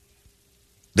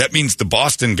 That means the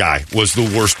Boston guy was the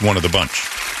worst one of the bunch.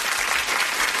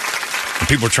 And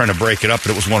people were trying to break it up,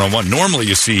 but it was one-on-one. Normally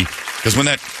you see, because when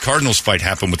that Cardinals fight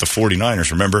happened with the 49ers,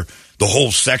 remember, the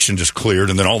whole section just cleared,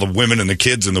 and then all the women and the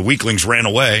kids and the weaklings ran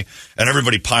away, and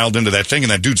everybody piled into that thing,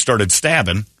 and that dude started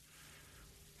stabbing.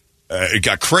 It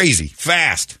got crazy,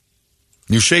 fast.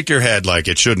 You shake your head like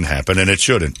it shouldn't happen, and it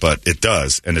shouldn't, but it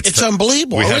does. And it's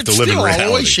unbelievable. We have to live in reality.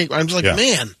 Always shake. I'm just like,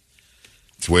 man.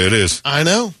 It's the way it is. I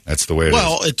know. That's the way it is.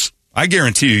 Well, it's... I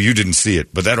guarantee you didn't see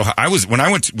it, but when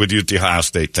I went with you at the Ohio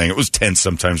State thing, it was tense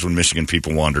sometimes when Michigan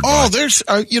people wandered by. There's,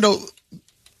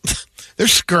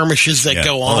 there's skirmishes that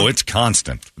go on. Oh, it's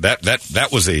constant. That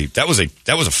was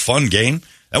a fun game.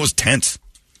 That was tense.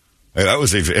 And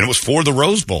it was for the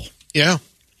Rose Bowl. Yeah.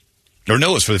 Or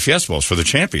no, it was for the Fiesta Bowl. It was for the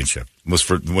championship. It was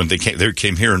for when they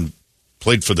came here and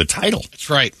played for the title. That's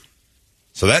right.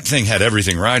 So that thing had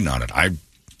everything riding on it.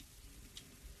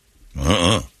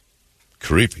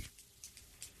 Creepy.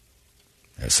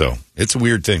 So it's a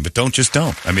weird thing, but don't.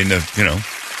 I mean,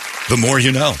 the more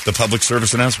you know, the public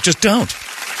service announcement, just don't.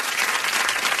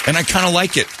 And I kind of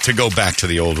like it to go back to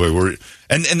the old way.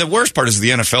 And the worst part is the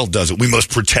NFL does it. We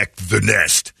must protect the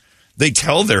nest. They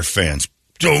tell their fans,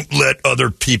 don't let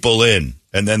other people in.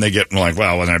 And then they get like,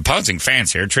 well, when they're opposing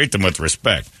fans here, treat them with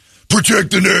respect. Protect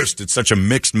the nest. It's such a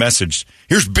mixed message.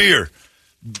 Here's beer.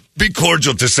 Be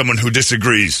cordial to someone who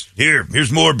disagrees.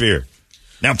 Here's more beer.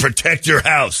 Now protect your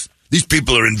house. These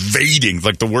people are invading,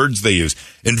 like the words they use,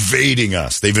 invading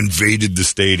us. They've invaded the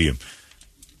stadium.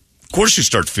 Of course you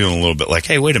start feeling a little bit like,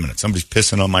 hey, wait a minute, somebody's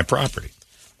pissing on my property.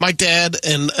 My dad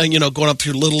and, going up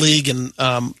through Little League and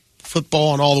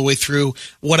football and all the way through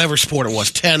whatever sport it was,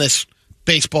 tennis,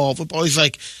 baseball, football. He's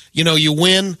like, you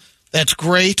win, that's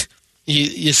great.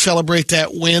 You celebrate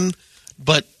that win,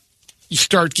 but you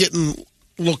start getting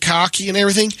a little cocky and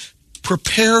everything.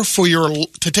 Prepare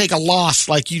to take a loss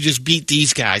like you just beat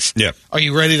these guys. Yeah. Are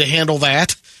you ready to handle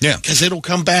that? Yeah. Because it'll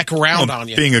come back around on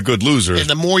you. Being a good loser. And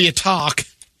the more you talk.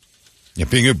 Yeah,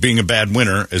 being a bad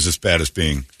winner is as bad as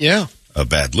being a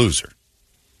bad loser.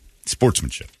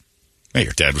 Sportsmanship. Hey,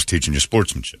 your dad was teaching you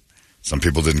sportsmanship. Some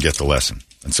people didn't get the lesson.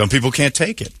 And some people can't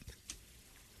take it.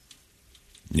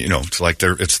 It's like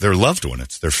it's their loved one.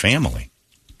 It's their family.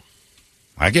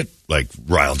 I get,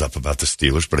 riled up about the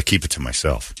Steelers, but I keep it to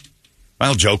myself.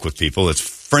 I'll joke with people. It's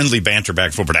friendly banter back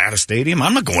and forth, but at a stadium,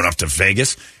 I'm not going up to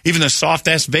Vegas. Even the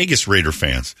soft-ass Vegas Raider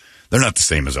fans, they're not the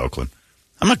same as Oakland.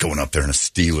 I'm not going up there in a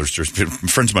Steelers jersey.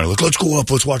 Friends of mine are like, let's go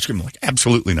up, let's watch them. I'm like,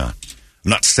 absolutely not.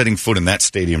 I'm not setting foot in that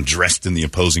stadium dressed in the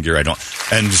opposing gear. I don't.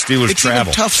 And the Steelers travel. It's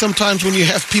even tough sometimes when you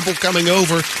have people coming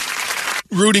over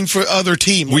rooting for other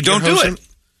teams. We don't do it.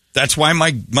 That's why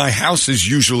my house is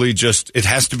usually it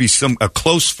has to be a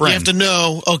close friend. You have to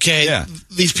know, okay,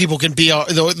 these people can be,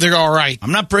 they're all right.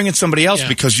 I'm not bringing somebody else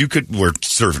because we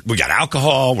got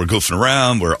alcohol, we're goofing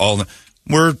around,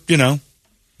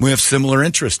 we have similar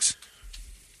interests.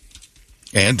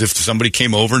 And if somebody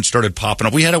came over and started popping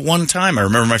up, we had it one time. I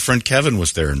remember my friend Kevin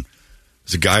was there, and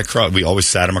there's a guy across. We always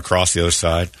sat him across the other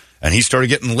side, and he started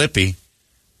getting lippy.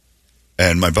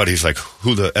 And my buddy's like,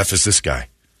 "Who the f is this guy?"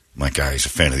 I'm like, "He's a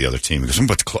fan of the other team." He goes, "I'm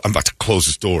about to close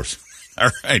his doors." All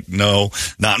right, no,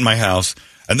 not in my house.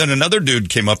 And then another dude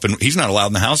came up, and he's not allowed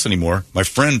in the house anymore. My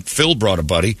friend Phil brought a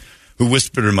buddy who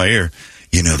whispered in my ear,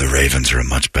 the Ravens are a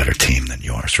much better team than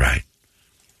yours, right?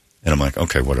 And I'm like,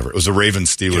 okay, whatever. It was the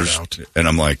Ravens Steelers. And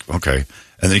I'm like, okay. And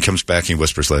then he comes back and he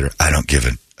whispers later, I don't give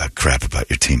a crap about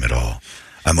your team at all.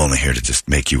 I'm only here to just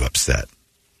make you upset.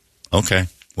 Okay.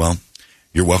 Well,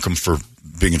 you're welcome for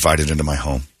being invited into my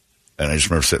home. And I just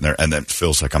remember sitting there. And then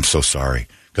Phil's like, I'm so sorry.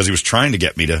 Because he was trying to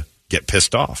get me to get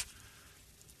pissed off.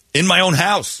 In my own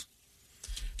house.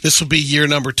 This will be year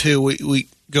number 2. We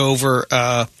go over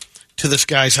to this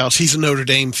guy's house. He's a Notre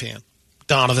Dame fan.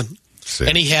 Donovan.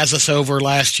 And he has us over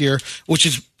last year, which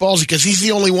is ballsy because he's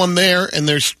the only one there, and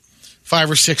there's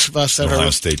 5 or 6 of us that Ohio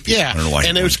are State people. Yeah, I don't know why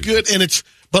and it was good,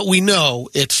 but we know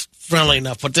it's friendly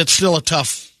enough, but that's still a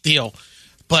tough deal.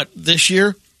 But this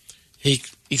year, he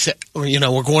said,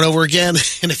 we're going over again,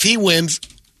 and if he wins,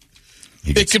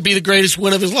 it could be the greatest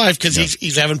win of his life because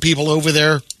he's having people over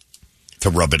there to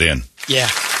rub it in. Yeah,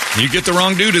 you get the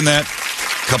wrong dude in that.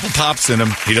 Couple pops in him.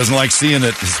 He doesn't like seeing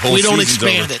it. His whole we don't season's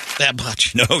expand over. it that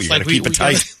much. No, you got to keep it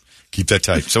tight. Keep that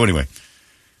tight. So anyway,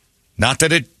 not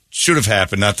that it should have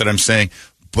happened, not that I'm saying,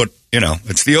 but,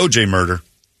 it's the OJ murder.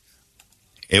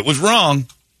 It was wrong,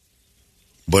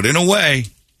 but in a way,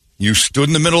 you stood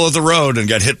in the middle of the road and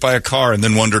got hit by a car and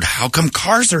then wondered, how come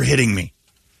cars are hitting me?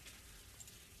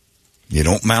 You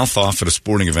don't mouth off at a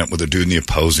sporting event with a dude in the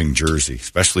opposing jersey,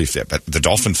 especially if the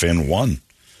Dolphin fan won.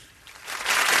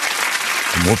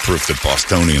 More proof that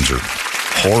Bostonians are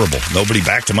horrible. Nobody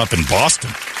backed him up in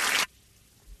Boston.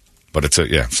 But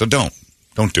so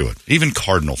don't do it. Even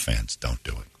Cardinal fans don't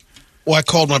do it. Well, I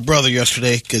called my brother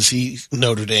yesterday because he's a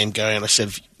Notre Dame guy, and I said,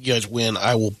 if you guys win,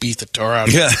 I will beat the tar out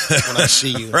of you when I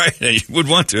see you. Right, and you would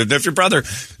want to. If your brother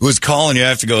was calling, you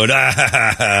have to go,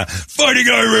 Fighting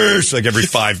Irish, like every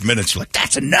 5 minutes. You're like,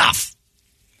 that's enough.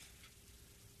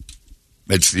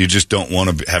 You just don't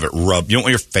want to have it rubbed. You don't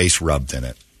want your face rubbed in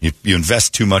it. You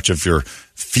invest too much of your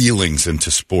feelings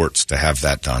into sports to have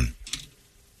that done.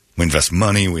 We invest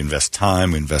money, we invest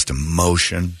time, we invest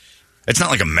emotion. It's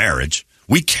not like a marriage.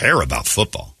 We care about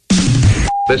football.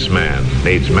 This man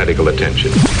needs medical attention.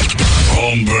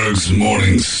 Holmberg's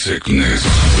morning sickness.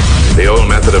 The old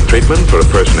method of treatment for a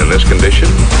person in this condition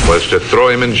was to throw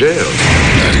him in jail.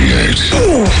 98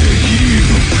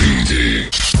 KUPD.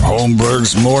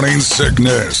 Holmberg's morning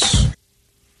sickness.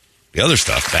 The other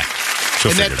stuff, back.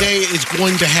 And that day is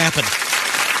going to happen,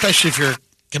 especially if you're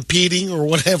competing or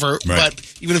whatever. Right.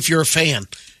 But even if you're a fan,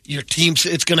 your team's,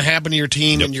 it's going to happen to your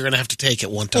team, and you're going to have to take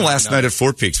it one time. Well, last night at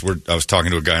Fort Peaks, I was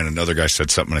talking to a guy, and another guy said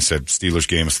something. I said, Steelers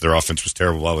game, their offense was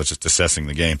terrible. I was just assessing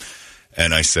the game.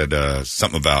 And I said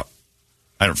something about,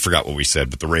 I forgot what we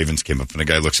said, but the Ravens came up, and the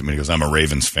guy looks at me and he goes, I'm a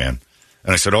Ravens fan.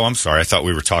 And I said, oh, I'm sorry. I thought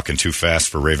we were talking too fast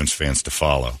for Ravens fans to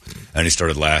follow. And he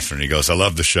started laughing, and he goes, I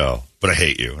love the show, but I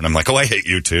hate you. And I'm like, oh, I hate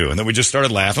you too. And then we just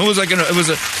started laughing. It was like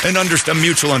a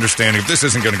mutual understanding. This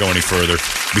isn't going to go any further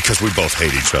because we both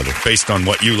hate each other based on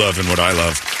what you love and what I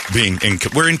love.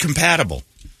 We're incompatible.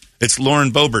 It's Lauren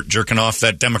Boebert jerking off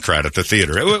that Democrat at the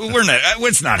theater.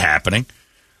 It's not happening.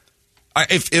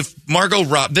 If Margot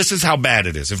Robbie, this is how bad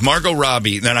it is. If Margot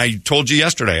Robbie, then I told you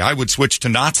yesterday, I would switch to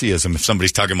Nazism if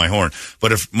somebody's tugging my horn.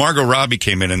 But if Margot Robbie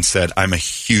came in and said, I'm a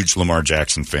huge Lamar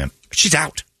Jackson fan, she's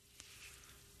out.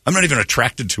 I'm not even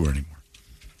attracted to her anymore.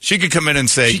 She could come in and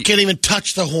say... She can't even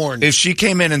touch the horn. If she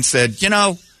came in and said,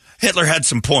 Hitler had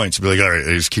some points, I'd be like, all right,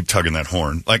 just keep tugging that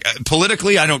horn. Like,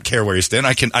 politically, I don't care where you stand.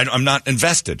 I'm not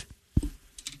invested.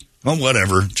 Well,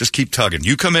 whatever. Just keep tugging.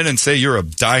 You come in and say you're a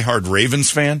diehard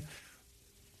Ravens fan...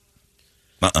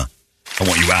 I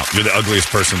want you out. You're the ugliest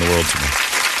person in the world to me.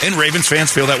 And Ravens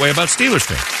fans feel that way about Steelers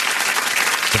fans.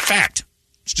 It's a fact.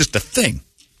 It's just a thing.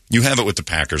 You have it with the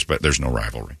Packers, but there's no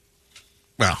rivalry.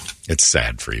 Well, it's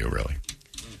sad for you, really.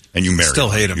 And you married Still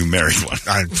one. hate him. You married one.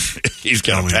 He's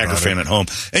got a Packer fan at home.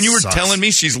 And you were telling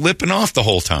me she's lipping off the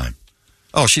whole time.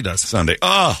 Oh, she does. Sunday.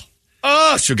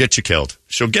 Oh, she'll get you killed.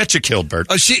 She'll get you killed, Bert.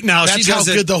 That's how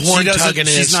good the horn tugging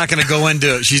is. She's not going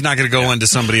to go into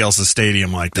somebody else's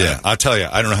stadium like that. Yeah, I'll tell you.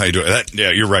 I don't know how you do it.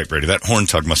 You're right, Brady. That horn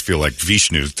tug must feel like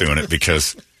Vishnu's doing it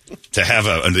because to have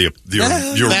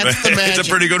it's a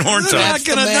pretty good horn tug.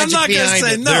 I'm not going to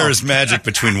say no. There is magic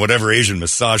between whatever Asian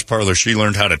massage parlor she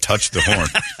learned how to touch the horn.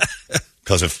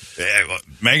 Because if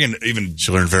Megan even...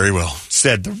 She learned very well.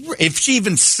 If she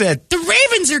even said, the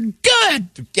Ravens are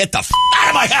good, get the out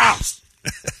of my house.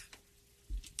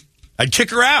 I'd kick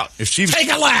her out.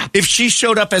 Take a lap. If she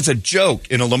showed up as a joke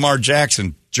in a Lamar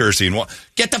Jackson jersey and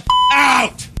get the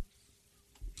out.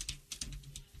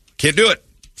 Can't do it.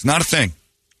 It's not a thing.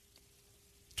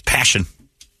 It's passion.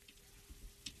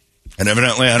 And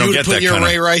evidently, I don't get that kind of... You would put your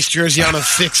Ray Rice jersey on and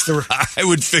fix the... I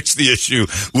would fix the issue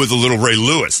with a little Ray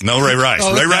Lewis. No Ray Rice.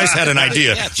 Ray Rice had an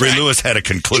idea. Ray Lewis had a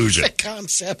conclusion. It's a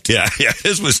concept. Yeah.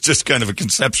 His was just kind of a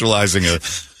conceptualizing,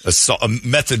 a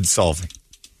method solving.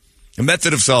 A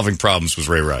method of solving problems was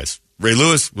Ray Rice. Ray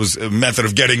Lewis was a method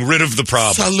of getting rid of the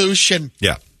problem. Solution.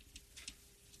 Yeah.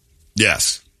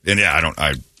 Yes. And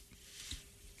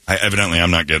evidently,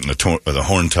 I'm not getting the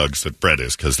horn tugs that Brett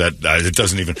is because it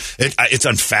doesn't even. It's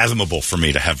unfathomable for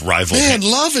me to have rival. Man,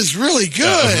 love is really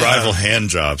good. Rival hand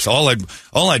jobs. All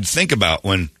I'd think about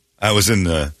when I was in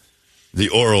the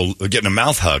oral getting a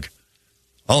mouth hug.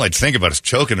 All I'd think about is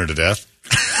choking her to death.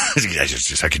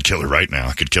 I could kill her right now.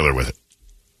 I could kill her with it.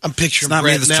 I'm picturing Brett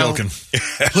Brett now. Choking.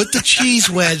 Put the cheese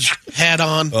wedge hat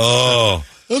on. Oh,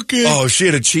 okay. Oh, she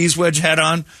had a cheese wedge hat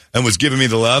on and was giving me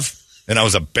the love, and I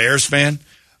was a Bears fan.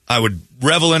 I would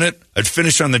revel in it. I'd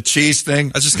finish on the cheese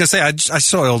thing. I was just going to say, I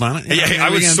soiled on it. Yeah,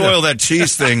 I would soil that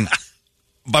cheese thing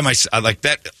by myself. I like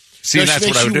that. See, no, that's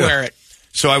what I would do. Wear it.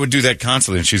 So I would do that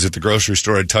constantly. And she's at the grocery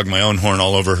store. I'd tug my own horn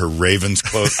all over her Ravens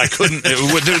clothes. I couldn't.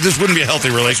 This wouldn't be a healthy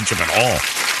relationship at all.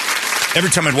 Every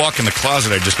time I'd walk in the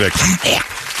closet, I'd just be like,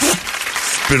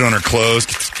 spit on her clothes.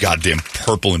 Get this goddamn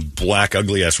purple and black,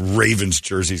 ugly-ass Ravens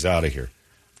jerseys out of here.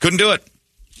 Couldn't do it.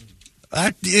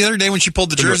 The other day when she pulled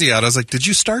the jersey out, I was like, did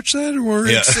you starch that? Or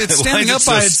it's standing up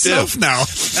by itself now.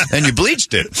 And you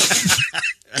bleached it.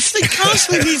 This thing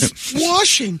constantly needs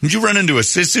washing. Did you run into a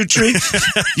sisu tree?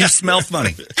 You smell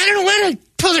funny. I don't know when I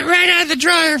pulled it right out of the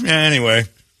dryer. Anyway,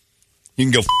 you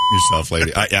can go yourself,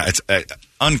 lady.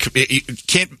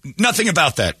 Nothing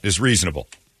about that is reasonable.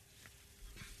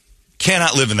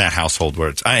 Cannot live in that household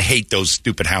where I hate those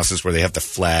stupid houses where they have the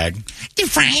flag.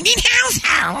 Divided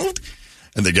household.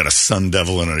 And they got a Sun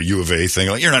Devil and a U of A thing.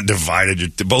 Like, you're not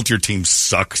divided. Both your teams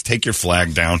suck. Take your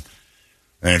flag down.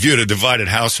 And if you had a divided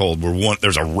household where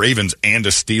there's a Ravens and a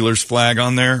Steelers flag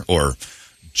on there, or,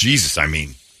 Jesus, I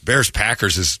mean,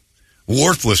 Bears-Packers is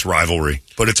worthless rivalry,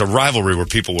 but it's a rivalry where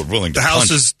people were willing to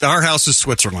punch. Our house is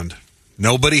Switzerland.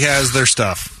 Nobody has their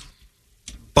stuff.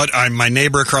 But my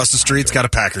neighbor across the street's got a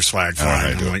Packers flag for me.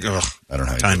 I'm like, ugh, I don't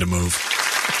know. Time to move.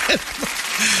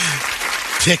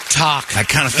 TikTok. I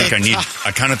kind of think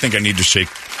I need to shake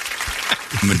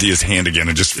Medea's hand again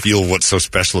and just feel what's so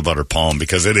special about her palm,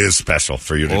 because it is special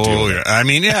for you to do. Oh, yeah. I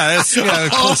mean, yeah. It's,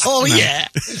 yeah.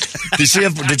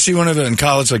 Did she one of the in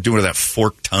college like doing that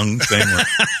forked tongue thing? Where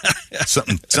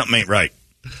something ain't right.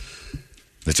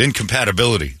 It's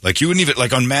incompatibility. Like you wouldn't even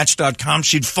like on Match.com,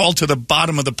 she'd fall to the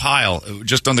bottom of the pile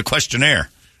just on the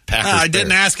questionnaire. I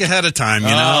didn't ask ahead of time,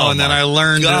 and then I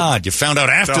learned. God, you found out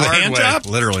after the hand job?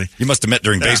 Literally. You must have met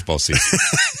during baseball season.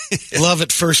 Love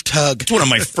at first hug. It's one of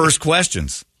my first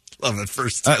questions. Love at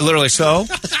first. Literally, so?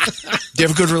 Do you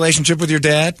have a good relationship with your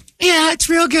dad? Yeah, it's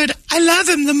real good. I love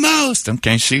him the most.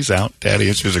 Okay, she's out.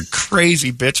 Daddy, she's a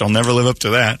crazy bitch. I'll never live up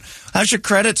to that. How's your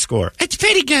credit score? It's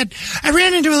pretty good. I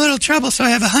ran into a little trouble, so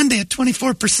I have a Hyundai at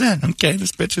 24%. Okay,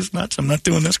 this bitch is nuts. I'm not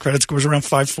doing this. Credit score's around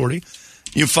 540.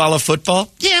 You follow football?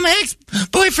 Yeah, my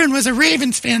ex-boyfriend was a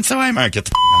Ravens fan, so I'm... All right, get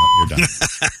the out. You're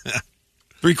done.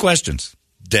 3 questions.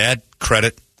 Dad,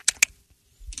 credit.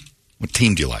 What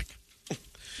team do you like?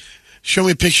 Show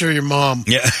me a picture of your mom.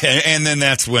 Yeah, and then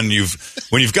that's when you've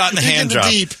gotten the hand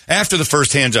job. After the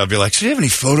first hand job, you're like, do you have any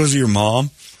photos of your mom?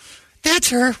 That's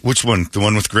her. Which one? The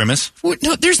one with Grimace?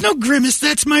 No, there's no Grimace.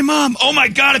 That's my mom. Oh, my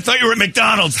God, I thought you were at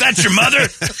McDonald's. That's your mother?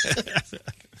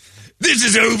 This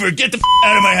is over. Get the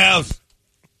out of my house.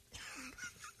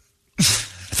 I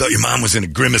thought your mom was in a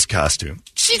Grimace costume.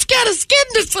 She's got a skin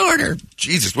disorder.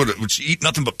 Jesus, would she eat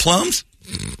nothing but plums?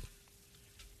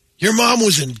 Your mom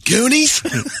was in Goonies?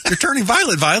 You're turning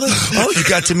violet. Oh, you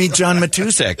got to meet John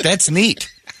Matusek. That's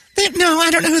neat. No, I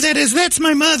don't know who that is. That's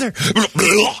my mother.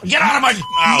 Get out of my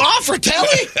mouth. Mom Fratelli?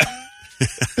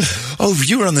 Oh,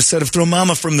 you were on the set of Throw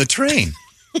Mama from the Train.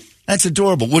 That's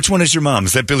adorable. Which one is your mom?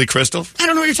 Is that Billy Crystal? I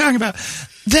don't know what you're talking about.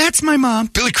 That's my mom.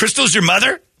 Billy Crystal's your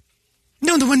mother?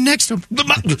 No, the one next to him. The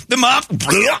mom?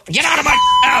 Get out of my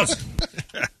house.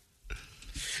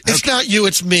 It's not you,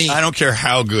 it's me. I don't care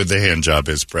how good the hand job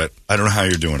is, Brett. I don't know how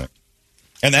you're doing it.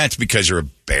 And that's because you're a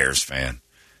Bears fan.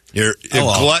 You're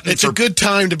glutton. It's a good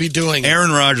time to be doing it.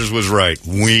 Aaron Rodgers was right.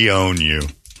 We own you.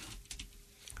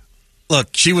 Look,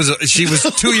 she was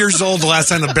 2 years old the last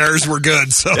time the Bears were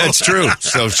good. So that's true.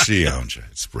 So she owns you.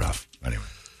 It's rough. Anyway,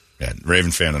 yeah,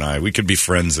 Raven fan and I, we could be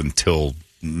friends until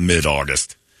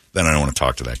mid-August. Then I don't want to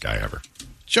talk to that guy ever.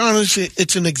 John,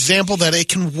 it's an example that it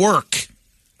can work.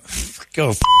 Go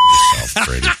yourself,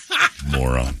 Brady.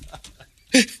 Moron.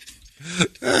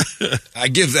 I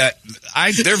give that.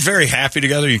 They're very happy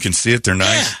together. You can see it. They're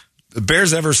nice. Yeah. The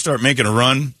Bears ever start making a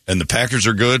run and the Packers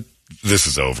are good, this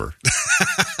is over.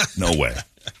 No way.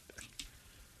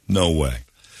 No way.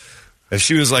 If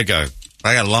she was like I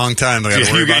got a long time. I got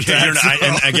to worry about that.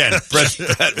 And again, Brett,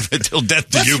 until death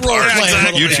do you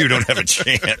part, you two don't have a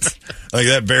chance. Like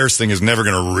that Bears thing is never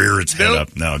going to rear its head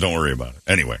up. No, don't worry about it.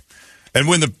 Anyway. And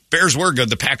when the Bears were good,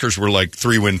 the Packers were like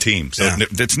 3-win teams. So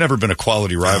it's never been a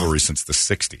quality rivalry since the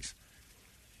 60s.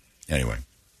 Anyway.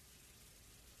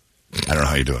 I don't know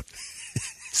how you do it.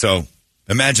 So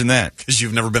imagine that. Because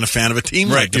you've never been a fan of a team.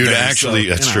 Right. Like the You'd Bears, actually,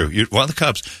 that's true. The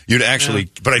Cubs. You'd actually,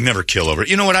 but I'd never kill over it.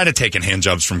 You know what? I'd have taken hand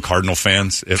jobs from Cardinal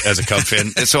fans as a Cub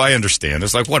fan. So I understand.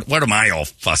 It's like, what am I all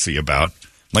fussy about?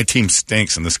 My team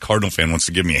stinks and this Cardinal fan wants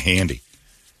to give me a handy.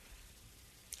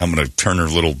 I'm going to turn her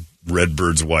little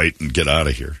Redbirds white and get out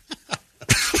of here.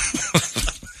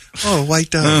 Oh, white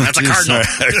dove. That's a cardinal.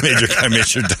 I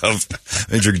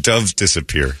made your doves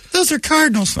disappear. Those are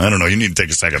cardinals. I don't know. You need to take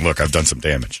a second look. I've done some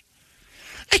damage.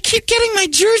 I keep getting my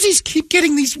jerseys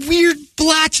getting these weird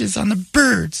blotches on the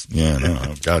birds. Yeah, no.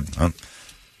 Oh, God.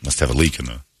 Must have a leak in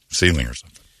the ceiling or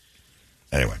something.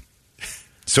 Anyway.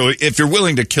 So if you're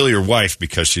willing to kill your wife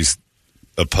because she's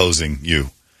opposing you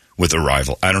with a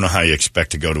rival, I don't know how you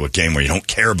expect to go to a game where you don't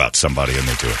care about somebody and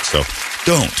they do it. So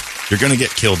don't. You're going to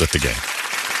get killed at the game.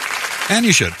 And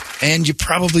you should. And you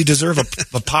probably deserve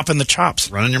a pop in the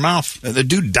chops. Run in your mouth. The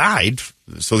dude died.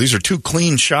 So these are 2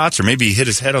 clean shots, or maybe he hit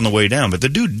his head on the way down, but the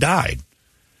dude died.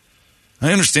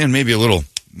 I understand maybe a little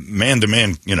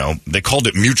man-to-man, they called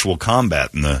it mutual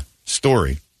combat in the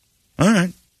story. All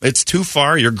right. It's too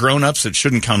far. You're grown-ups. It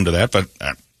shouldn't come to that, but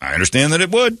I understand that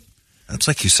it would. That's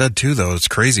like you said, too, though. It's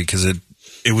crazy because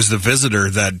it was the visitor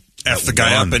that F the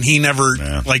guy up, and he never,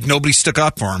 nobody stuck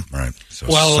up for him. Right. So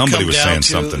well, somebody was saying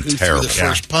something terrible. The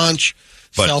first punch,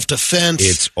 but self-defense,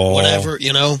 it's all whatever,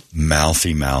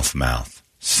 mouthy mouth.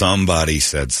 Somebody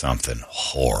said something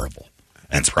horrible.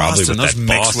 And it's probably Boston. with that Those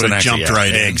mix Boston would have jumped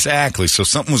right in. Exactly. So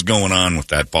something was going on with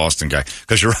that Boston guy.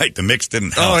 Because you're right, the mix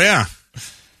didn't help. Oh, yeah.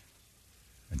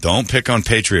 Don't pick on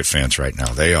Patriot fans right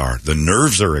now. They are. The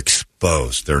nerves are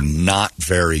exposed. They're not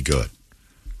very good.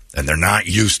 And they're not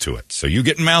used to it. So you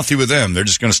get mouthy with them, they're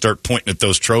just going to start pointing at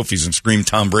those trophies and scream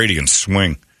Tom Brady and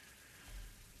swing.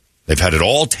 They've had it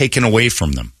all taken away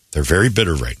from them. They're very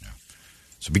bitter right now.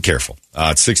 So be careful.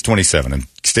 It's 627, and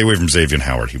stay away from Xavien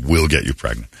Howard. He will get you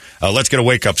pregnant. Let's get a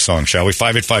wake-up song, shall we?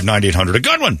 585-9800. A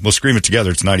good one. We'll scream it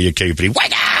together. It's 98 KUPD.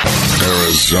 Wake up!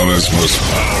 Arizona's most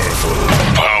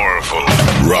powerful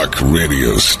rock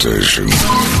radio station. 98